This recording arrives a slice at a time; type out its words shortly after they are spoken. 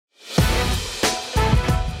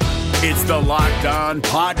It's the Locked On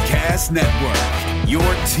Podcast Network, your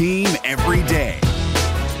team every day.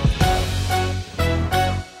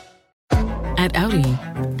 At Audi,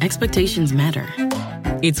 expectations matter.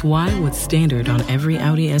 It's why what's standard on every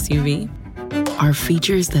Audi SUV are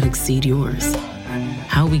features that exceed yours.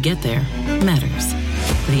 How we get there matters.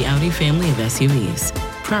 The Audi family of SUVs.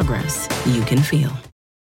 Progress you can feel.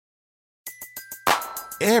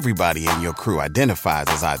 Everybody in your crew identifies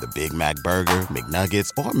as either Big Mac Burger,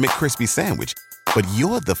 McNuggets, or McCrispy Sandwich. But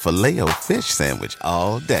you're the Filet-O-Fish Sandwich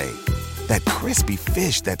all day. That crispy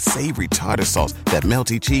fish, that savory tartar sauce, that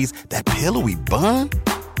melty cheese, that pillowy bun.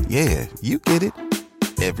 Yeah, you get it.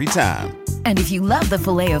 Every time. And if you love the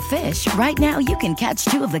Filet-O-Fish, right now you can catch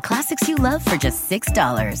two of the classics you love for just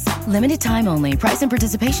 $6. Limited time only. Price and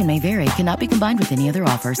participation may vary. Cannot be combined with any other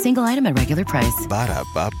offer. Single item at regular price.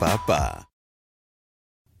 Ba-da-ba-ba-ba.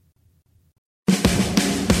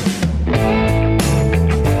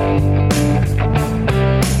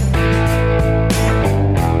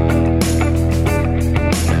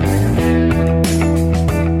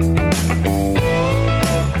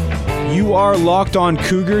 You are Locked On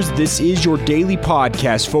Cougars. This is your daily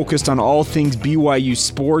podcast focused on all things BYU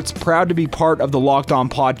sports. Proud to be part of the Locked On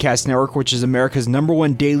Podcast Network, which is America's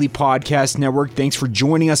 #1 daily podcast network. Thanks for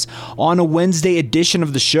joining us on a Wednesday edition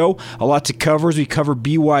of the show. A lot to cover as we cover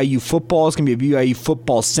BYU football. It's going to be a BYU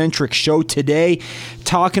football-centric show today,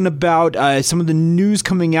 talking about some of the news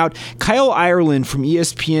coming out. Kyle Ireland from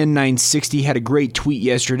ESPN 960 had a great tweet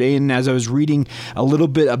yesterday, and as I was reading a little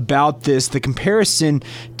bit about this, the comparison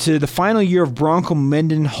to the final year of Bronco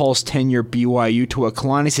Mendenhall's tenure at BYU to what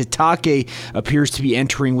Kalani Sitake appears to be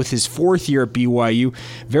entering with his fourth year at BYU.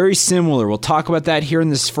 Very similar. We'll talk about that here in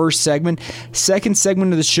this first segment. Second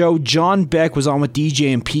segment of the show, John Beck was on with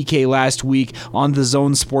DJ and PK last week on the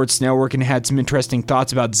Zone Sports Network and had some interesting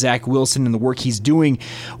thoughts about Zach Wilson and the work he's doing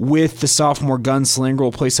with the sophomore gunslinger.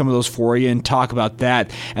 We'll play some of those for you and talk about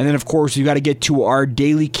that. And then, of course, we've got to get to our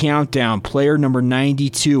daily countdown. Player number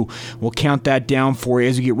 92. We'll count that down for you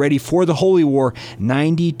as we get ready for the Holy War,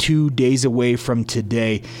 92 days away from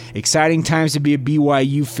today. Exciting times to be a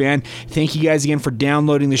BYU fan. Thank you guys again for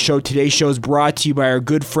downloading the show. Today's show is brought to you by our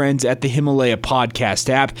good friends at the Himalaya Podcast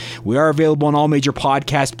app. We are available on all major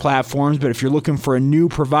podcast platforms, but if you're looking for a new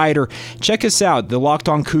provider, check us out, the Locked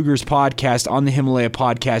On Cougars podcast on the Himalaya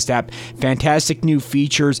Podcast app. Fantastic new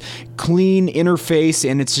features, clean interface,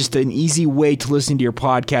 and it's just an easy way to listen to your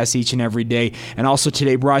podcast each and every day. And also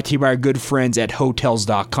today brought to you by our good friends at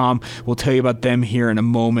Hotels.com. We'll tell you about them here in a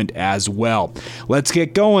moment as well. Let's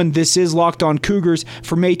get going. This is Locked On Cougars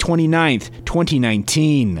for May 29th,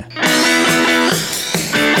 2019.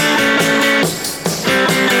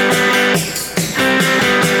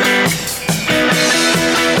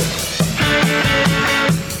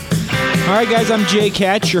 All right, guys, I'm Jay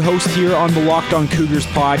Katch, your host here on the Locked On Cougars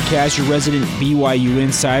podcast, your resident BYU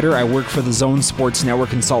insider. I work for the Zone Sports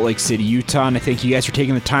Network in Salt Lake City, Utah, and I thank you guys for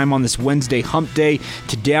taking the time on this Wednesday hump day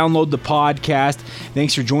to download the podcast.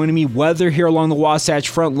 Thanks for joining me. Weather here along the Wasatch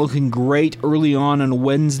Front looking great early on a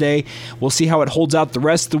Wednesday. We'll see how it holds out the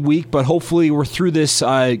rest of the week, but hopefully we're through this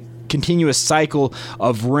continuous cycle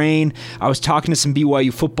of rain. I was talking to some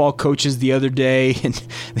BYU football coaches the other day, and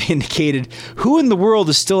they indicated, who in the world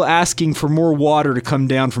is still asking for more water to come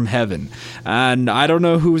down from heaven? And I don't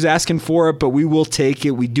know who's asking for it, but we will take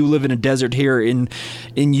it. We do live in a desert here in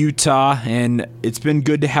Utah, and it's been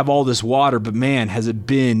good to have all this water, but man, has it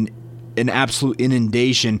been an absolute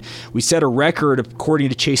inundation. We set a record, according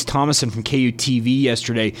to Chase Thomason from KUTV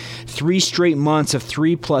yesterday, 3 straight months of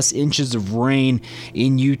 3+ inches of rain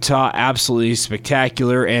in Utah. Absolutely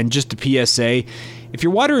spectacular. And just a PSA, if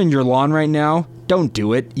you're watering your lawn right now, don't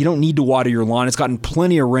do it. You don't need to water your lawn. It's gotten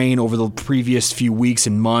plenty of rain over the previous few weeks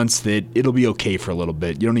and months that it'll be okay for a little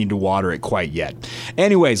bit. You don't need to water it quite yet.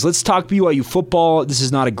 Anyways, let's talk BYU football. This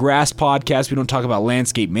is not a grass podcast. We don't talk about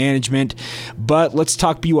landscape management, but let's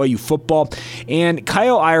talk BYU football. And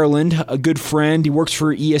Kyle Ireland, a good friend, he works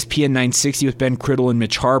for ESPN 960 with Ben Criddle and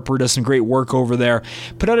Mitch Harper, does some great work over there,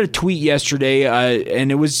 put out a tweet yesterday,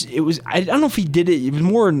 and it was I don't know if he did it, it was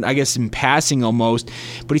more, I guess, in passing almost,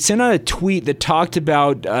 but he sent out a tweet that talked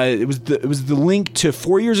about, it was the link to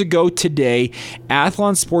 4 years ago today,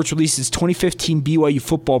 Athlon Sports released its 2015 BYU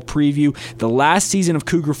football preview, the last season of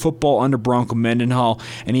Cougar football under Bronco Mendenhall,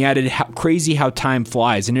 and he added, crazy how time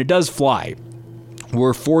flies, and it does fly.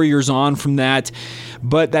 We're 4 years on from that.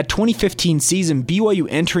 But that 2015 season, BYU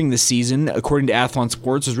entering the season, according to Athlon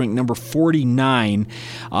Sports, was ranked number 49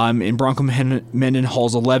 in Bronco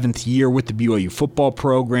Mendenhall's 11th year with the BYU football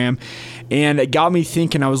program. And it got me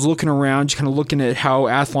thinking. I was looking around, just kind of looking at how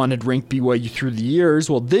Athlon had ranked BYU through the years.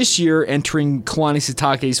 Well, this year, entering Kalani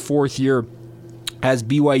Sitake's 4th year as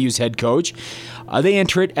BYU's head coach, they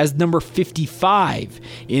enter it as number 55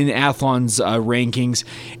 in Athlon's rankings.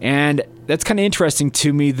 And that's kind of interesting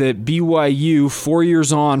to me that BYU, 4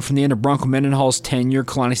 years on from the end of Bronco Mendenhall's tenure,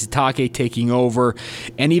 Kalani Sitake taking over,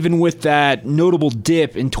 and even with that notable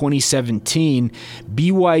dip in 2017,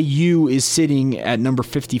 BYU is sitting at number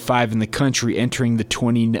 55 in the country entering the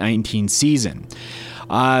 2019 season.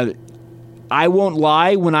 I won't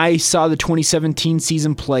lie, when I saw the 2017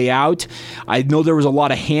 season play out, I know there was a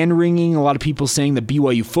lot of hand-wringing, a lot of people saying that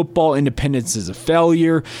BYU football independence is a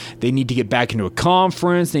failure, they need to get back into a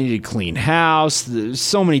conference, they need to clean house. There's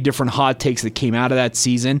so many different hot takes that came out of that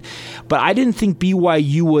season, but I didn't think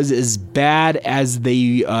BYU was as bad as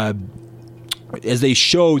they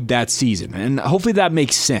showed that season, and hopefully that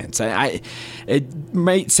makes sense. It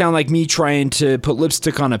might sound like me trying to put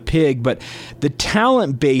lipstick on a pig, but the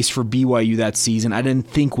talent base for BYU that season I didn't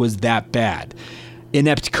think was that bad.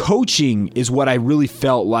 Inept coaching is what I really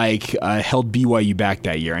felt like held BYU back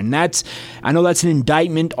that year, and I know that's an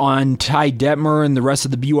indictment on Ty Detmer and the rest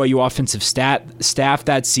of the BYU offensive staff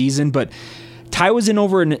that season, but Ty was in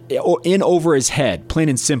over his head, plain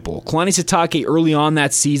and simple. Kalani Sitake early on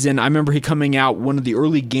that season, I remember he coming out one of the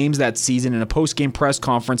early games that season in a post-game press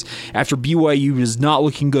conference after BYU was not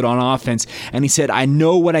looking good on offense, and he said, I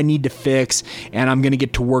know what I need to fix, and I'm going to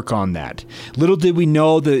get to work on that. Little did we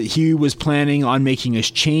know that he was planning on making a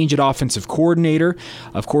change at offensive coordinator.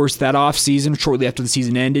 Of course, that offseason, shortly after the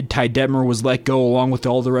season ended, Ty Detmer was let go along with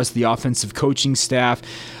all the rest of the offensive coaching staff.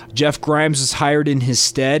 Jeff Grimes was hired in his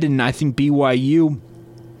stead, and I think BYU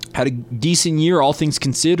had a decent year, all things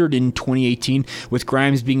considered, in 2018, with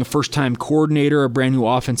Grimes being a first-time coordinator, a brand new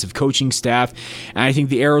offensive coaching staff, and I think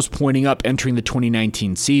the arrow's pointing up entering the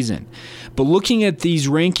 2019 season. But looking at these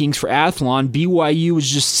rankings for Athlon, BYU was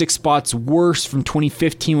just 6 spots worse from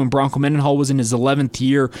 2015 when Bronco Mendenhall was in his 11th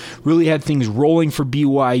year, really had things rolling for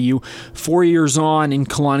BYU. 4 years on in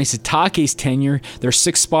Kalani Sitake's tenure, they're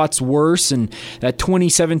 6 spots worse, and that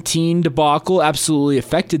 2017 debacle absolutely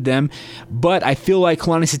affected them, but I feel like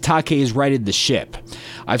Kalani Sitake has righted the ship.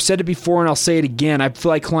 I've said it before and I'll say it again. I feel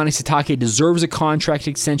like Kalani Sitake deserves a contract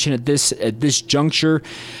extension at this juncture.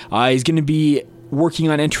 He's going to be working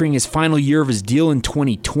on entering his final year of his deal in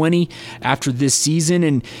 2020 after this season,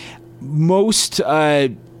 and most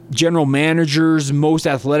general managers, most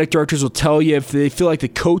athletic directors will tell you if they feel like the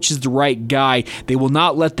coach is the right guy, they will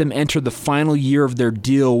not let them enter the final year of their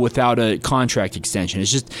deal without a contract extension.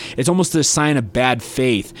 It's almost a sign of bad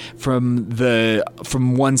faith from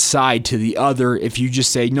one side to the other if you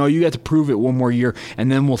just say, no, you got to prove it one more year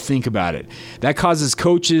and then we'll think about it. That causes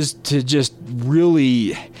coaches to just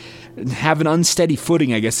really have an unsteady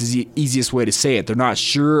footing, I guess is the easiest way to say it. They're not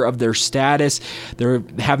sure of their status. They're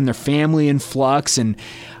having their family in flux, and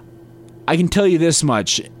I can tell you this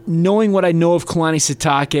much. Knowing what I know of Kalani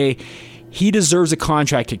Sitake, he deserves a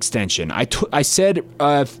contract extension. I said,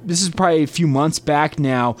 this is probably a few months back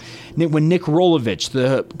now, when Nick Rolovich,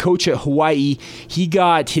 the coach at Hawaii, he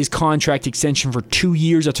got his contract extension for 2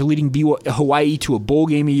 years after leading Hawaii to a bowl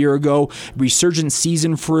game a year ago, resurgent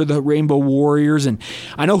season for the Rainbow Warriors, and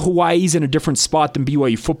I know Hawaii's in a different spot than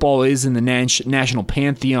BYU football is in the national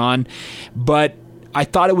pantheon, but I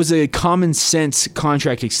thought it was a common sense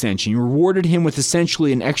contract extension. You rewarded him with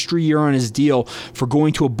essentially an extra year on his deal for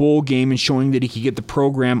going to a bowl game and showing that he could get the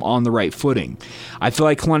program on the right footing. I feel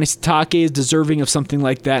like Kalani Sitake is deserving of something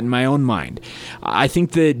like that in my own mind. I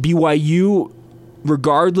think that BYU,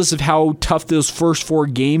 regardless of how tough those first 4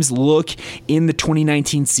 games look in the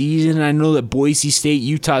 2019 season, and I know that Boise State,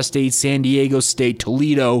 Utah State, San Diego State,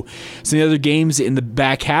 Toledo, some of the other games in the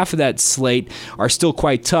back half of that slate are still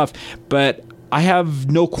quite tough, but I have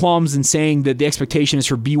no qualms in saying that the expectation is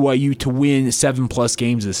for BYU to win 7+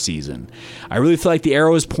 games this season. I really feel like the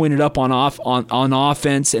arrow is pointed up on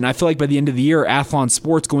offense, and I feel like by the end of the year, Athlon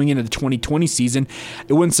Sports going into the 2020 season,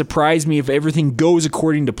 it wouldn't surprise me if everything goes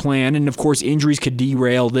according to plan, and of course injuries could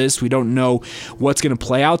derail this. We don't know what's going to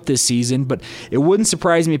play out this season, but it wouldn't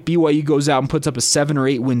surprise me if BYU goes out and puts up a 7 or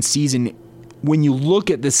 8 win season. When you look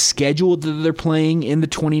at the schedule that they're playing in the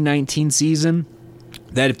 2019 season,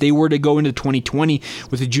 that if they were to go into 2020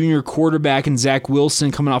 with a junior quarterback and Zach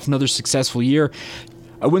Wilson coming off another successful year,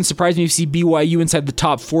 it wouldn't surprise me if you see BYU inside the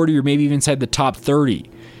top 40 or maybe even inside the top 30.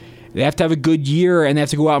 They have to have a good year, and they have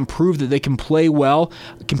to go out and prove that they can play well,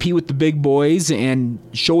 compete with the big boys, and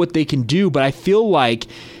show what they can do. But I feel like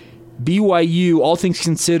BYU, all things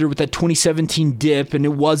considered, with that 2017 dip, and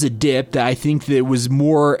it was a dip, that I think that it was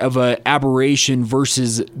more of an aberration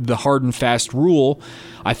versus the hard and fast rule.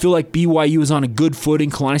 I feel like BYU is on a good footing.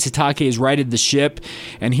 Kalani Sitake has righted the ship,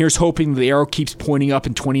 and here's hoping the arrow keeps pointing up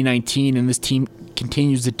in 2019 and this team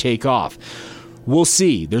continues to take off. We'll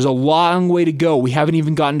see. There's a long way to go. We haven't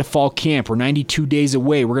even gotten to fall camp. We're 92 days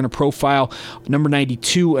away. We're going to profile number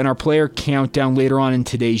 92 in our player countdown later on in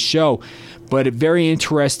today's show. But a very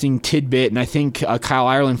interesting tidbit, and I think Kyle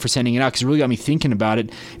Ireland for sending it out, because it really got me thinking about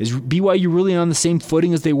it, is BYU really on the same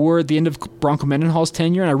footing as they were at the end of Bronco Mendenhall's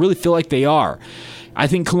tenure? And I really feel like they are. I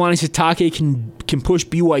think Kalani Sitake can push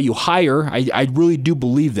BYU higher. I really do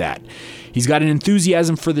believe that. He's got an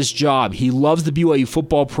enthusiasm for this job. He loves the BYU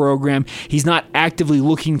football program. He's not actively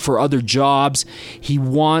looking for other jobs. He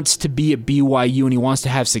wants to be at BYU, and he wants to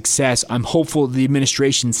have success. I'm hopeful the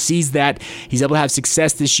administration sees that. He's able to have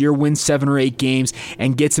success this year, wins 7 or 8 games,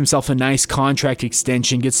 and gets himself a nice contract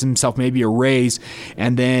extension, gets himself maybe a raise,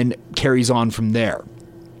 and then carries on from there.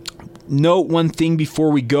 Note one thing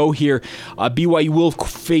before we go here. BYU will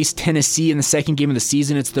face Tennessee in the second game of the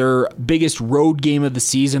season. It's their biggest road game of the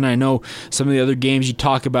season. I know some of the other games you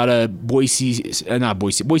talk about Boise comes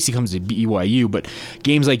to BYU, but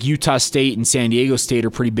games like Utah State and San Diego State are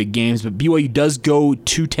pretty big games. But BYU does go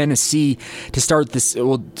to Tennessee to start this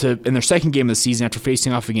in their second game of the season after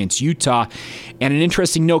facing off against Utah. And an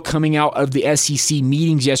interesting note coming out of the SEC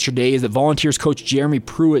meetings yesterday is that Volunteers coach Jeremy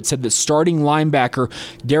Pruitt said that starting linebacker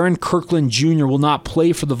Darren Kirkland Jr. will not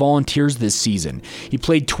play for the Volunteers this season. He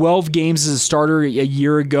played 12 games as a starter a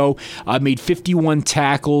year ago, made 51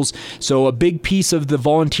 tackles, so a big piece of the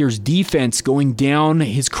Volunteers defense going down.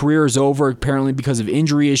 His career is over apparently because of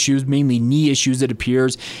injury issues, mainly knee issues it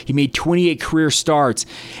appears. He made 28 career starts,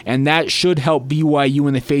 and that should help BYU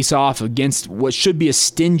when they face off against what should be a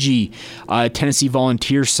stingy Tennessee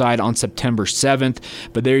Volunteers side on September 7th.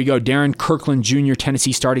 But there you go, Darren Kirkland Jr.,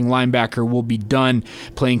 Tennessee starting linebacker, will be done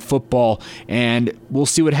playing football, and we'll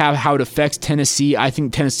see how it affects Tennessee. I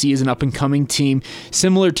think Tennessee is an up-and-coming team.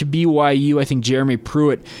 Similar to BYU, I think Jeremy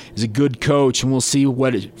Pruitt is a good coach, and we'll see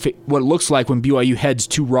what it looks like when BYU heads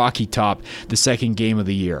to Rocky Top, the second game of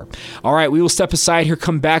the year. All right, we will step aside here,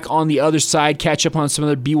 come back on the other side, catch up on some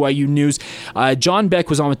other BYU news. John Beck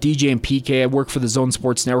was on with DJ and PK. I work for the Zone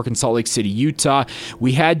Sports Network in Salt Lake City, Utah.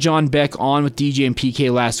 We had John Beck on with DJ and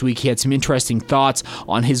PK last week. He had some interesting thoughts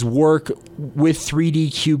on his work with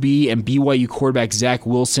 3D QB and BYU quarterback Zach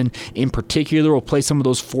Wilson in particular. We'll play some of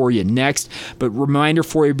those for you next. But reminder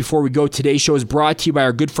for you before we go, today's show is brought to you by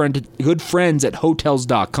our good friends at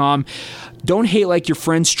Hotels.com. Don't hate like your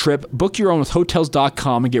friend's trip. Book your own with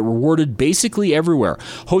Hotels.com and get rewarded basically everywhere.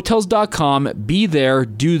 Hotels.com, be there,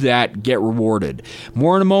 do that, get rewarded.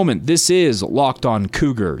 More in a moment. This is Locked On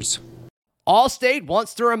Cougars. Allstate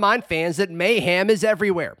wants to remind fans that mayhem is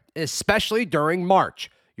everywhere, especially during March.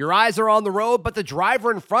 Your eyes are on the road, but the driver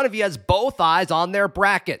in front of you has both eyes on their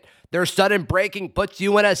bracket. Their sudden braking puts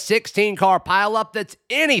you in a 16-car pileup that's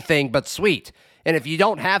anything but sweet. And if you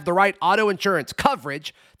don't have the right auto insurance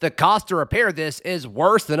coverage, the cost to repair this is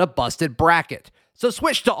worse than a busted bracket. So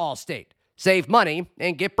switch to Allstate, save money,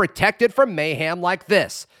 and get protected from mayhem like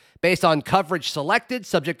this. Based on coverage selected,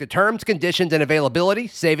 subject to terms, conditions, and availability,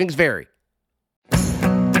 savings vary.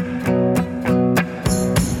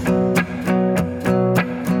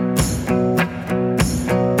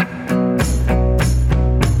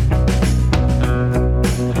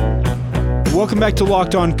 Welcome back to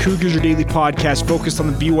Locked On Cougars, your daily podcast focused on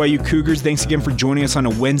the BYU Cougars. Thanks again for joining us on a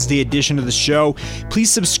Wednesday edition of the show.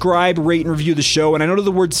 Please subscribe, rate, and review the show. And I know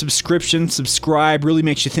the word subscribe really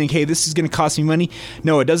makes you think, hey, this is going to cost me money.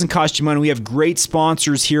 No, it doesn't cost you money. We have great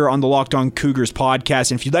sponsors here on the Locked On Cougars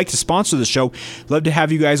podcast. And if you'd like to sponsor the show, I'd love to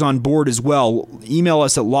have you guys on board as well. Email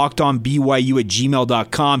us at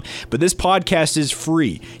lockedonbyu@gmail.com. But this podcast is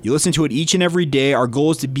free. You listen to it each and every day. Our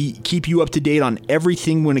goal is to keep you up to date on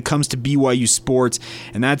everything when it comes to BYU sports,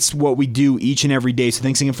 and that's what we do each and every day. So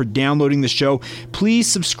thanks again for downloading the show.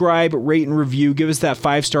 Please subscribe, rate, and review. Give us that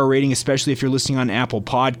 5-star rating, especially if you're listening on Apple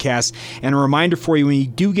Podcasts. And a reminder for you, when you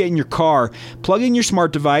do get in your car, plug in your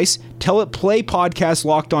smart device, Tell It Play podcast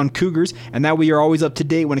Locked On Cougars, and that way you're always up to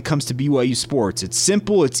date when it comes to BYU sports. It's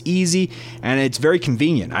simple, it's easy, and it's very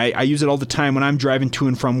convenient. I use it all the time when I'm driving to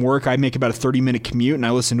and from work. I make about a 30-minute commute, and I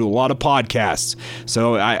listen to a lot of podcasts.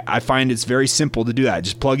 So I find it's very simple to do that.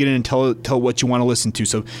 Just plug it in and tell it what you want to listen to.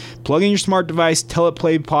 So plug in your smart device, Tell It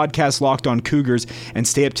Play podcast Locked On Cougars, and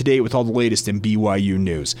stay up to date with all the latest in BYU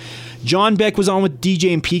news. John Beck was on with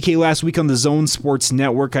DJ and PK last week on the Zone Sports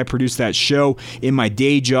Network. I produced that show in my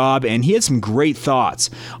day job, and he had some great thoughts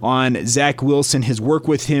on Zach Wilson, his work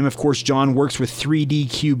with him. Of course, John works with 3D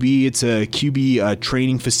QB. It's a QB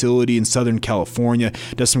training facility in Southern California.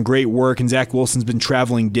 Does some great work, and Zach Wilson's been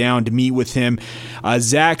traveling down to meet with him.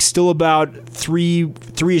 Zach's still about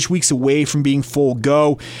three-ish weeks away from being full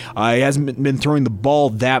go. He hasn't been throwing the ball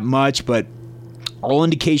that much, but all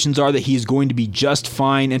indications are that he is going to be just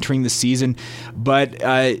fine entering the season. But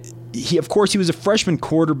he was a freshman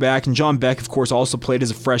quarterback, and John Beck, of course, also played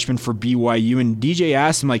as a freshman for BYU. And DJ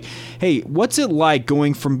asked him, like, hey, what's it like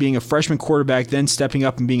going from being a freshman quarterback, then stepping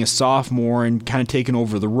up and being a sophomore and kind of taking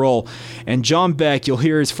over the role? And John Beck, you'll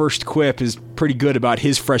hear his first quip, is pretty good about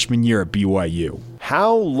his freshman year at BYU.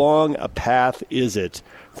 How long a path is it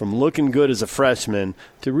from looking good as a freshman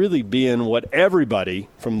to really being what everybody,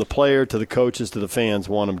 from the player to the coaches to the fans,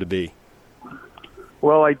 want them to be?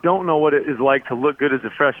 Well, I don't know what it is like to look good as a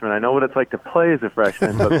freshman. I know what it's like to play as a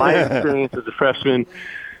freshman, but my experience as a freshman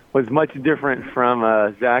was much different from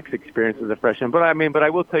Zach's experience as a freshman. But I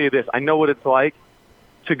will tell you this. I know what it's like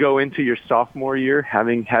to go into your sophomore year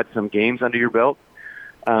having had some games under your belt.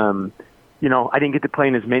 I didn't get to play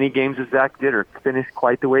in as many games as Zach did or finish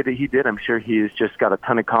quite the way that he did. I'm sure he has just got a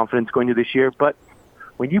ton of confidence going into this year. But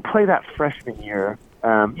when you play that freshman year,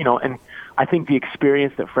 and I think the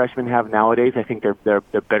experience that freshmen have nowadays, I think they're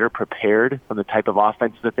better prepared from the type of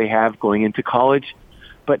offense that they have going into college.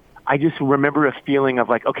 But I just remember a feeling of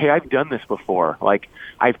like, okay, I've done this before. Like,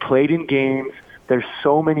 I've played in games. There's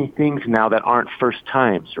so many things now that aren't first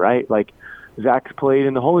times, right? Like, Zach's played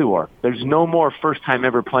in the Holy War. There's no more first time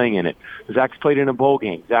ever playing in it. Zach's played in a bowl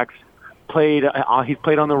game. Zach's played, he's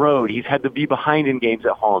played on the road. He's had to be behind in games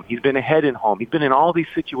at home. He's been ahead in home. He's been in all these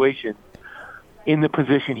situations in the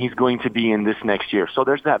position he's going to be in this next year. So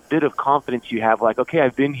there's that bit of confidence you have, like, okay,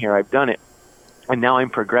 I've been here, I've done it, and now I'm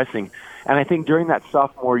progressing. And I think during that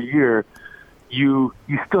sophomore year, you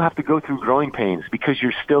still have to go through growing pains because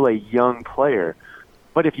you're still a young player.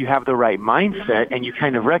 But if you have the right mindset and you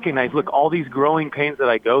kind of recognize, look, all these growing pains that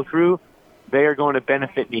I go through, they are going to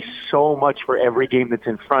benefit me so much for every game that's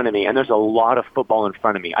in front of me. And there's a lot of football in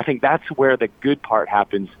front of me. I think that's where the good part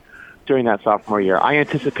happens during that sophomore year. I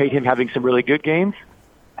anticipate him having some really good games,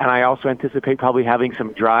 and I also anticipate probably having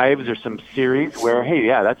some drives or some series where, hey,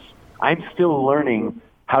 yeah, I'm still learning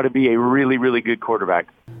how to be a really, really good quarterback.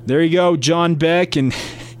 There you go, John Beck, and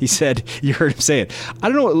he said, you heard him say it, I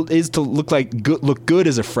don't know what it is to look good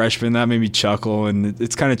as a freshman. That made me chuckle, and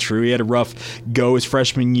it's kind of true. He had a rough go his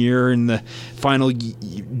freshman year in the final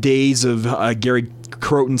days of Gary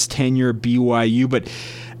Croton's tenure at BYU, but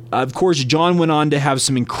of course, John went on to have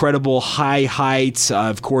some incredible high heights,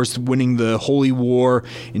 of course, winning the Holy War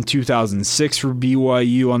in 2006 for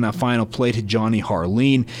BYU on that final play to Johnny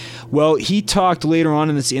Harleen. Well, he talked later on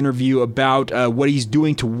in this interview about what he's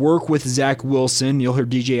doing to work with Zach Wilson. You'll hear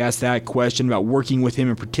DJ ask that question about working with him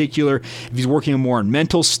in particular, if he's working more on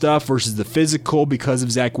mental stuff versus the physical because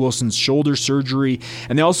of Zach Wilson's shoulder surgery.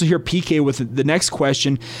 And they also hear PK with the next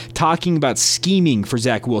question talking about scheming for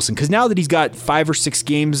Zach Wilson, because now that he's got 5 or 6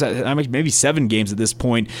 games, maybe 7 games at this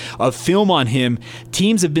point, of film on him,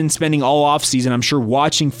 teams have been spending all offseason, I'm sure,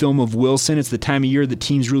 watching film of Wilson. It's the time of year that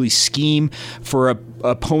teams really scheme for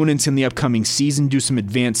opponents in the upcoming season, do some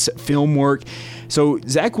advanced film work. So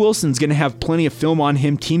Zach Wilson's going to have plenty of film on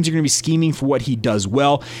him. Teams are going to be scheming for what he does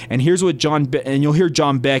well. And here's what and you'll hear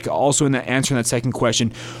John Beck also in that answering that second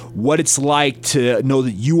question, what it's like to know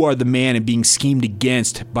that you are the man and being schemed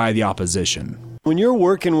against by the opposition. When you're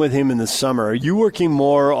working with him in the summer, are you working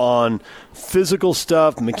more on physical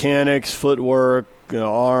stuff, mechanics, footwork,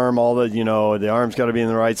 arm, all that, the arm's got to be in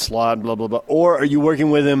the right slot, blah, blah, blah, or are you working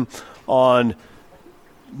with him on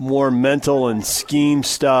more mental and scheme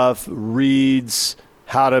stuff, reads,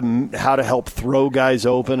 how to help throw guys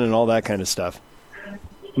open and all that kind of stuff?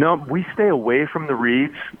 No, we stay away from the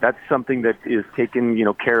reads. That's something that is taken,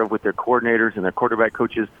 care of with their coordinators and their quarterback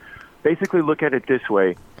coaches. Basically look at it this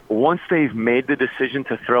way. Once they've made the decision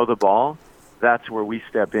to throw the ball, that's where we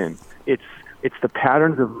step in. It's the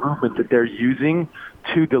patterns of movement that they're using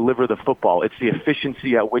to deliver the football. It's the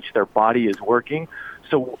efficiency at which their body is working.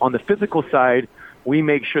 So on the physical side, we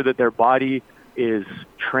make sure that their body is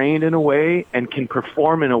trained in a way and can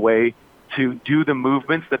perform in a way to do the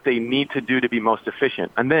movements that they need to do to be most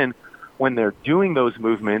efficient. And then when they're doing those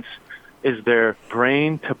movements, is their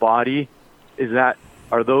brain to body,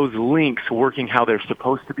 are those links working how they're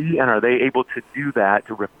supposed to be, and are they able to do that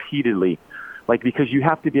repeatedly? Because you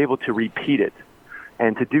have to be able to repeat it.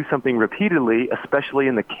 And to do something repeatedly, especially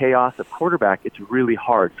in the chaos of quarterback, it's really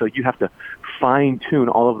hard. So you have to fine-tune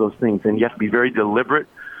all of those things, and you have to be very deliberate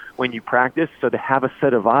when you practice. So to have a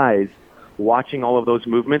set of eyes watching all of those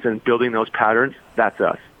movements and building those patterns, that's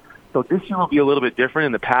us. So this year will be a little bit different.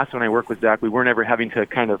 In the past, when I worked with Zach, we weren't ever having to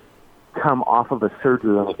kind of come off of a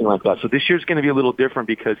surgery or anything like that. So this year's going to be a little different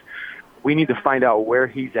because we need to find out where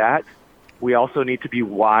he's at. We also need to be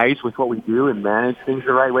wise with what we do and manage things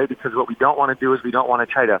the right way, because what we don't want to do is we don't want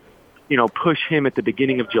to try to, push him at the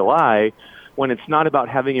beginning of July when it's not about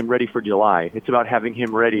having him ready for July. It's about having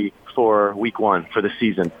him ready for week 1 for the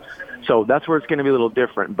season. So that's where it's going to be a little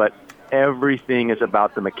different. But everything is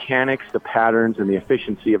about the mechanics, the patterns, and the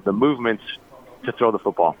efficiency of the movements to throw the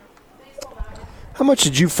football. How much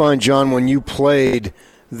did you find, John, when you played,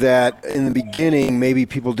 that in the beginning maybe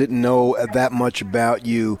people didn't know that much about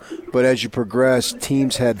you, but as you progressed,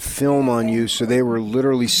 teams had film on you, so they were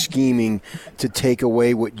literally scheming to take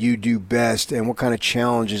away what you do best? And what kind of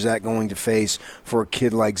challenge is that going to face for a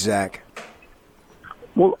kid like Zach?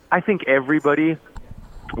 Well, I think everybody,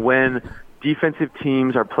 when defensive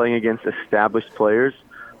teams are playing against established players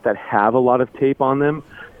that have a lot of tape on them,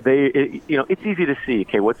 it's easy to see,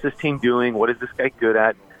 okay, what's this team doing? What is this guy good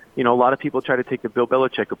at? A lot of people try to take the Bill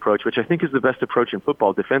Belichick approach, which I think is the best approach in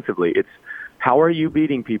football defensively. It's how are you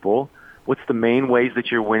beating people? What's the main ways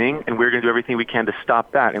that you're winning? And we're going to do everything we can to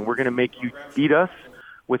stop that. And we're going to make you beat us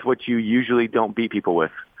with what you usually don't beat people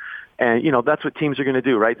with. And, that's what teams are going to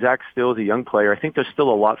do, right? Zach still is a young player. I think there's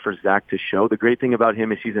still a lot for Zach to show. The great thing about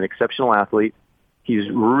him is he's an exceptional athlete. He's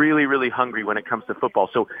really, really hungry when it comes to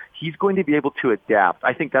football. So he's going to be able to adapt.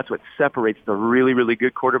 I think that's what separates the really, really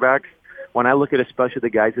good quarterbacks. When I look at especially the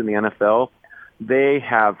guys in the NFL, they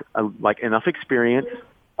have enough experience,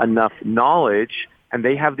 enough knowledge, and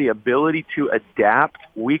they have the ability to adapt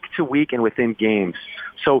week to week and within games.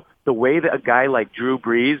 So the way that a guy like Drew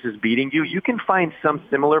Brees is beating you, you can find some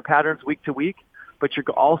similar patterns week to week, but you're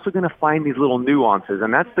also going to find these little nuances.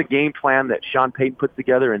 And that's the game plan that Sean Payton put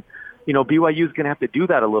together. And, BYU is going to have to do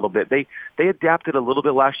that a little bit. They adapted a little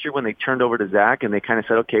bit last year when they turned over to Zach, and they kind of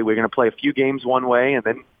said, okay, we're going to play a few games one way, and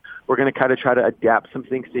then we're going to kind of try to adapt some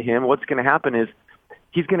things to him. What's going to happen is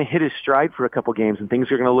he's going to hit his stride for a couple games, and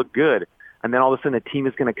things are going to look good. And then all of a sudden the team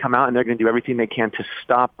is going to come out, and they're going to do everything they can to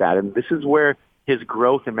stop that. And this is where his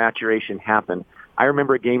growth and maturation happen. I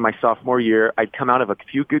remember a game my sophomore year. I'd come out of a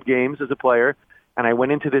few good games as a player, and I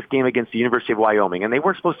went into this game against the University of Wyoming. And they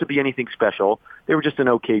weren't supposed to be anything special. They were just an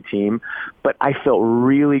okay team. But I felt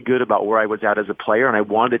really good about where I was at as a player, and I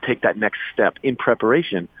wanted to take that next step in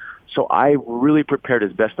preparation. So I really prepared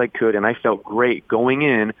as best I could, and I felt great going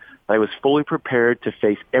in. I was fully prepared to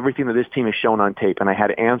face everything that this team has shown on tape, and I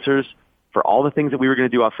had answers for all the things that we were going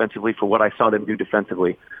to do offensively for what I saw them do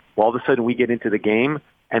defensively. Well, all of a sudden we get into the game,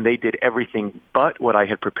 and they did everything but what I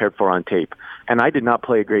had prepared for on tape. And I did not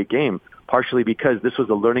play a great game, partially because this was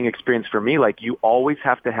a learning experience for me. You always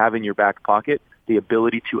have to have in your back pocket the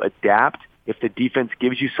ability to adapt if the defense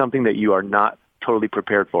gives you something that you are not totally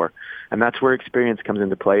prepared for. And that's where experience comes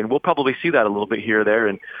into play. And we'll probably see that a little bit here or there.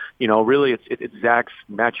 And, really it's Zach's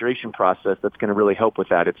maturation process that's going to really help with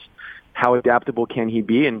that. It's how adaptable can he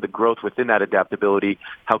be, and the growth within that adaptability,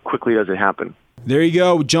 how quickly does it happen? There you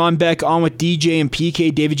go. John Beck on with DJ and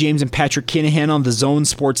PK, David James and Patrick Kinahan on the Zone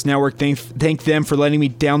Sports Network. Thank them for letting me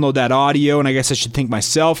download that audio, and I guess I should thank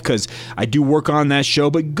myself because I do work on that show.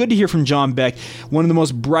 But good to hear from John Beck, one of the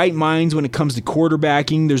most bright minds when it comes to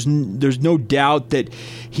quarterbacking. There's no doubt that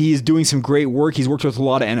he is doing some great work. He's worked with a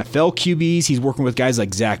lot of NFL QBs. He's working with guys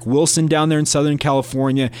like Zach Wilson down there in Southern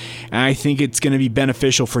California, and I think it's going to be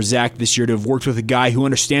beneficial for Zach this year to have worked with a guy who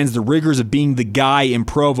understands the rigors of being the guy in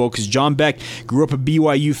Provo, because John Beck grew up a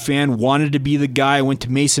BYU fan, wanted to be the guy, went to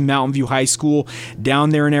Mason Mountain View High School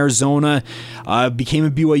down there in Arizona, became a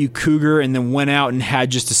BYU Cougar, and then went out and had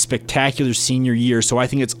just a spectacular senior year. So I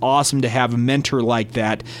think it's awesome to have a mentor like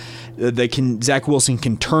that Zach Wilson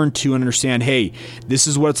can turn to and understand, hey, this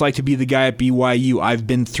is what it's like to be the guy at BYU. I've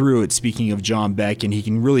been through it, speaking of John Beck, and he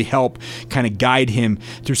can really help kind of guide him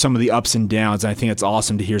through some of the ups and downs. And I think it's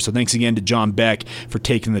awesome to hear. So thanks again to John Beck for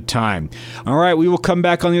taking the time. All right, we will come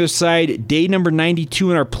back on the other side. Day number 92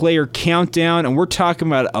 in our player countdown, and we're talking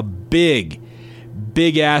about a big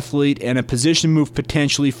big athlete, and a position move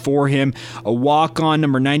potentially for him. A walk-on,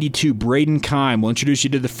 number 92, Brayden Keim. We'll introduce you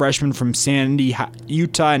to the freshman from Sandy,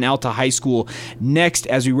 Utah, and Alta High School next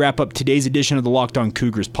as we wrap up today's edition of the Locked On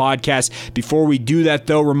Cougars podcast. Before we do that,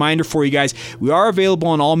 though, reminder for you guys, we are available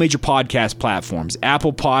on all major podcast platforms,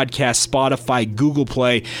 Apple Podcasts, Spotify, Google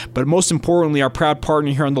Play, but most importantly, our proud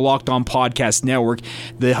partner here on the Locked On Podcast Network,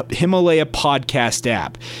 the Himalaya Podcast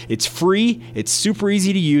app. It's free, it's super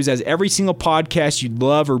easy to use, as every single podcast you'd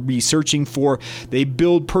love or be searching for. They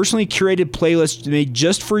build personally curated playlists made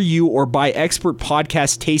just for you or by expert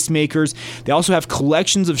podcast tastemakers. They also have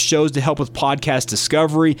collections of shows to help with podcast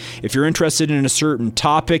discovery. If you're interested in a certain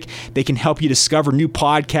topic, they can help you discover new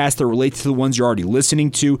podcasts that relate to the ones you're already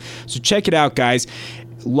listening to. So check it out, guys.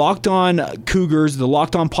 Locked On Cougars, the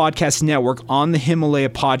Locked On Podcast Network on the Himalaya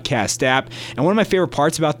Podcast app. And one of my favorite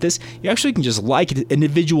parts about this, you actually can just like an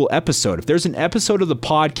individual episode. If there's an episode of the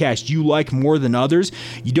podcast you like more than others,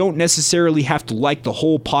 you don't necessarily have to like the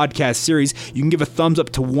whole podcast series. You can give a thumbs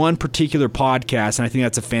up to one particular podcast, and I think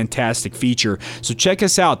that's a fantastic feature. So check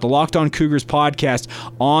us out, the Locked On Cougars podcast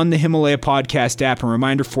on the Himalaya Podcast app. And a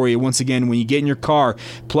reminder for you, once again, when you get in your car,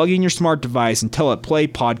 plug in your smart device and tell it play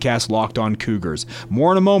podcast Locked On Cougars.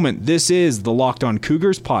 More in a moment. This is the Locked On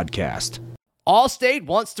Cougars podcast. Allstate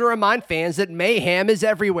wants to remind fans that mayhem is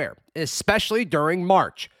everywhere, especially during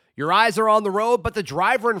March. Your eyes are on the road, but the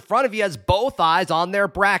driver in front of you has both eyes on their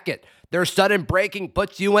bracket. Their sudden braking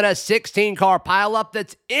puts you in a 16-car pileup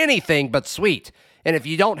that's anything but sweet. And if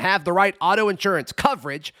you don't have the right auto insurance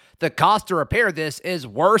coverage, the cost to repair this is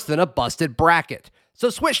worse than a busted bracket. So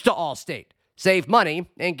switch to Allstate. Save money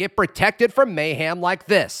and get protected from mayhem like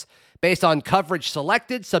this. Based on coverage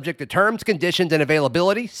selected, subject to terms, conditions, and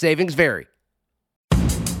availability, savings vary.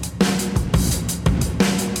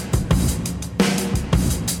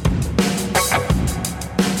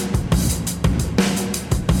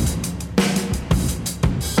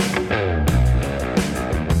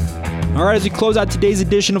 All right, as we close out today's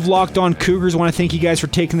edition of Locked On Cougars, I want to thank you guys for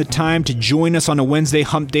taking the time to join us on a Wednesday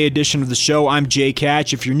Hump Day edition of the show. I'm Jake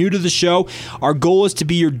Hatch. If you're new to the show, our goal is to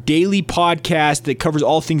be your daily podcast that covers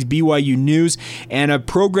all things BYU news. And a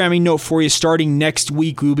programming note for you, starting next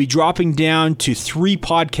week, we will be dropping down to 3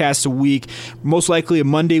 podcasts a week, most likely a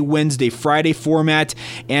Monday, Wednesday, Friday format.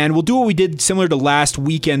 And we'll do what we did similar to last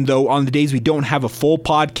weekend, though. On the days we don't have a full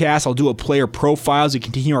podcast, I'll do a player profile as we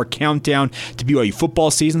continue our countdown to BYU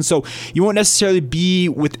football season. So you won't necessarily be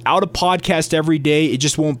without a podcast every day. It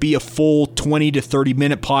just won't be a full 20 to 30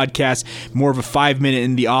 minute podcast, more of a 5-minute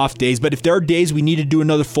in the off days. But if there are days we need to do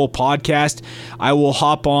another full podcast, I will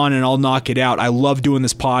hop on and I'll knock it out. I love doing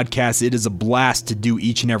this podcast. It is a blast to do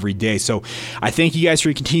each and every day. So I thank you guys for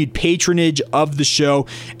your continued patronage of the show,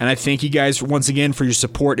 and I thank you guys once again for your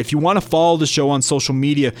support. If you want to follow the show on social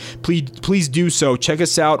media, please do so. Check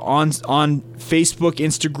us out on Facebook,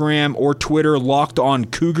 Instagram, or Twitter. Locked On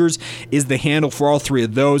Cougars is the handle for all 3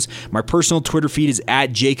 of those. My personal Twitter feed is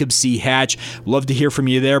at Jacob C. Hatch. Love to hear from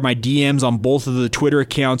you there. My DMs on both of the Twitter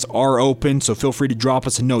accounts are open, so feel free to drop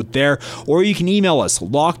us a note there. Or you can email us,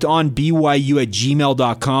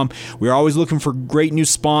 lockedonbyu@gmail.com. We're always looking for great new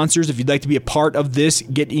sponsors. If you'd like to be a part of this,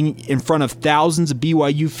 getting in front of thousands of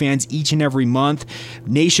BYU fans each and every month,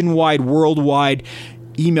 nationwide, worldwide,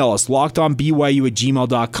 email us,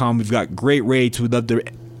 lockedonbyu@gmail.com. We've got great rates. We'd love to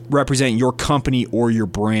represent your company or your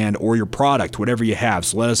brand or your product, whatever you have,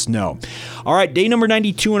 so let us know. All right, day number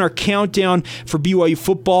 92 in our countdown for BYU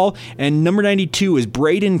football, and number 92 is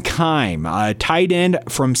Brayden Keim, a tight end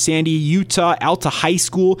from Sandy, Utah, Alta High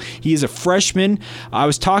School. He is a freshman. I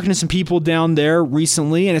was talking to some people down there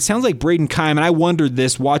recently, and it sounds like Brayden Keim, and I wondered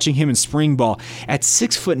this watching him in spring ball, at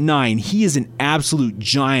 6'9", he is an absolute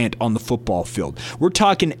giant on the football field. We're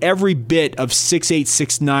talking every bit of 6'8",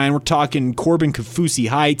 6'9". We're talking Corbin Kaufusi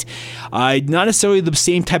height. Not necessarily the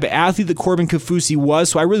same type of athlete that Corbin Kaufusi was,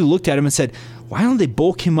 so I really looked at him and said, why don't they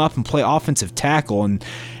bulk him up and play offensive tackle? And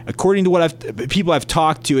according to people I've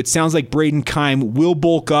talked to, it sounds like Brayden Keim will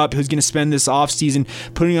bulk up. He's going to spend this offseason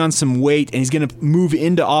putting on some weight, and he's going to move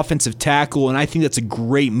into offensive tackle, and I think that's a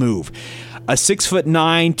great move. A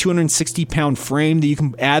 6'9", 260-pound frame that you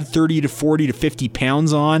can add 30 to 40 to 50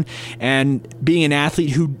 pounds on, and being an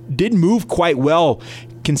athlete who did move quite well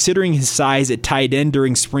considering his size at tight end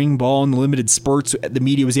during spring ball and the limited spurts the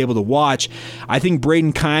media was able to watch. I think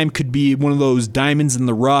Brayden Keim could be one of those diamonds in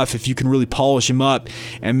the rough if you can really polish him up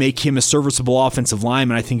and make him a serviceable offensive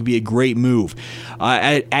lineman. I think it'd be a great move.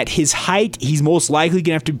 At his height, he's most likely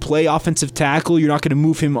going to have to play offensive tackle. You're not going to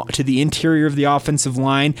move him to the interior of the offensive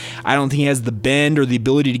line. I don't think he has the bend or the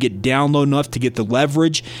ability to get down low enough to get the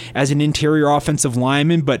leverage as an interior offensive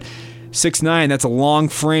lineman, but 6'9", that's a long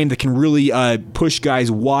frame that can really push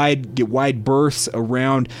guys wide, get wide berths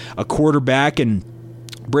around a quarterback. And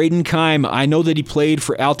Brayden Keim, I know that he played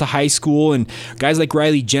for Alta High School, and guys like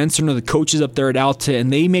Riley Jensen are the coaches up there at Alta,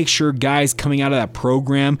 and they make sure guys coming out of that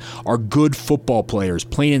program are good football players,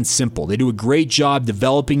 plain and simple. They do a great job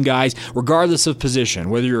developing guys, regardless of position,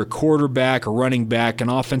 whether you're a quarterback, a running back, an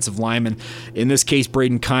offensive lineman, in this case,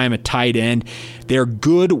 Brayden Keim, a tight end. They're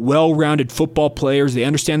good, well-rounded football players. They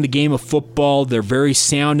understand the game of football. They're very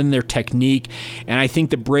sound in their technique, and I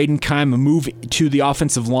think that Brayden Keim, a move to the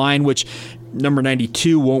offensive line, which number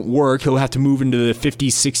 92 won't work. He'll have to move into the 50s,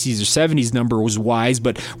 60s, or 70s number was wise,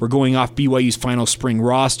 but we're going off BYU's final spring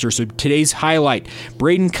roster. So today's highlight,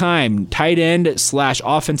 Brayden Keim, tight end /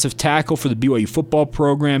 offensive tackle for the BYU football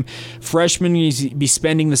program. Freshman, he's be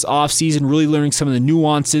spending this offseason really learning some of the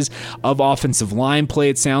nuances of offensive line play,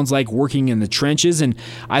 it sounds like, working in the trenches, and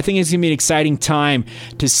I think it's going to be an exciting time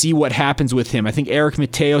to see what happens with him. I think Eric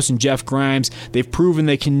Mateos and Jeff Grimes, they've proven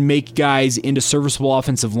they can make guys into serviceable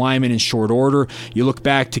offensive linemen in short order. You look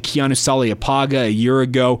back to Keanu Saliapaga a year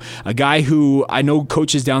ago, a guy who I know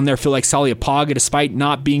coaches down there feel like Saliapaga, despite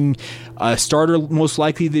not being a starter most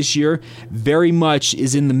likely this year, very much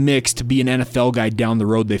is in the mix to be an NFL guy down the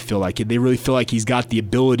road. They feel like it. They really feel like he's got the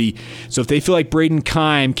ability. So if they feel like Brayden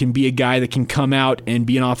Keim can be a guy that can come out and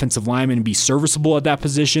be an offensive lineman and be serviceable at that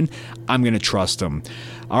position, I'm going to trust him.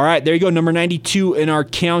 All right, there you go, number 92 in our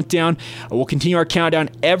countdown. We'll continue our countdown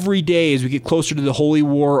every day as we get closer to the Holy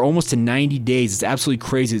War, almost to 90 days. It's absolutely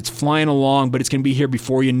crazy. It's flying along, but it's going to be here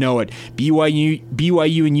before you know it.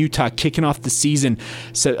 BYU and Utah kicking off the season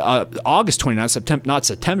August 29th, not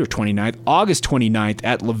September 29th, August 29th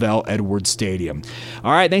at Lavelle Edwards Stadium.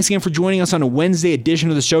 All right, thanks again for joining us on a Wednesday edition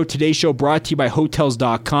of the show. Today's show brought to you by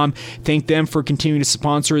Hotels.com. Thank them for continuing to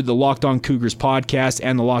sponsor the Locked On Cougars podcast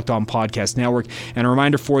and the Locked On Podcast Network. And a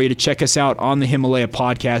reminder for you to check us out on the Himalaya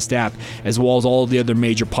podcast app, as well as all of the other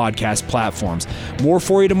major podcast platforms. More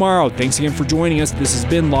for you tomorrow. Thanks again for joining us. This has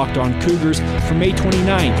been Locked On Cougars for May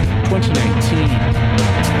 29th,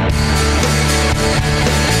 2019.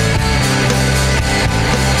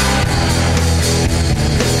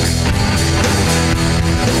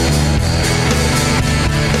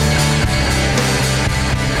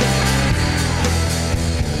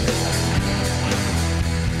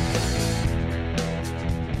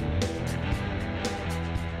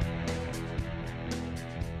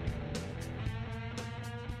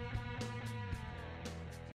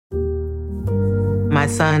 My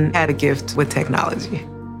son had a gift with technology.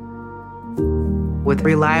 With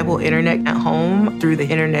reliable internet at home through the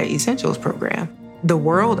Internet Essentials program, the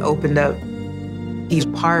world opened up. He's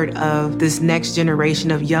part of this next generation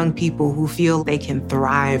of young people who feel they can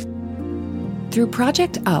thrive. Through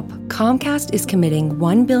Project UP, Comcast is committing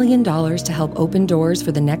 $1 billion to help open doors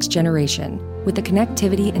for the next generation with the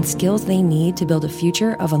connectivity and skills they need to build a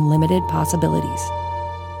future of unlimited possibilities.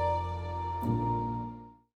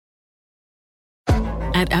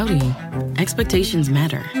 At Audi, expectations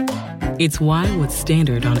matter. It's why what's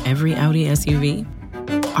standard on every Audi SUV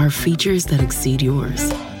are features that exceed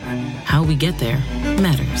yours. How we get there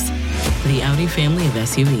matters. The Audi family of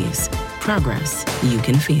SUVs. Progress you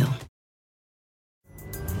can feel.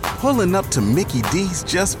 Pulling up to Mickey D's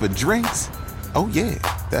just for drinks? Oh yeah,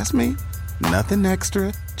 that's me. Nothing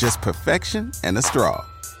extra, just perfection and a straw.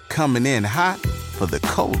 Coming in hot for the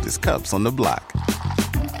coldest cups on the block.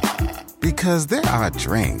 Because there are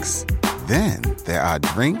drinks. Then there are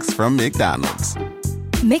drinks from McDonald's.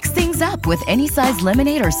 Mix things up with any size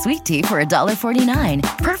lemonade or sweet tea for $1.49.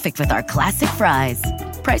 Perfect with our classic fries.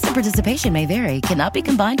 Price and participation may vary. Cannot be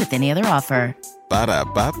combined with any other offer.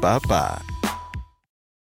 Ba-da-ba-ba-ba.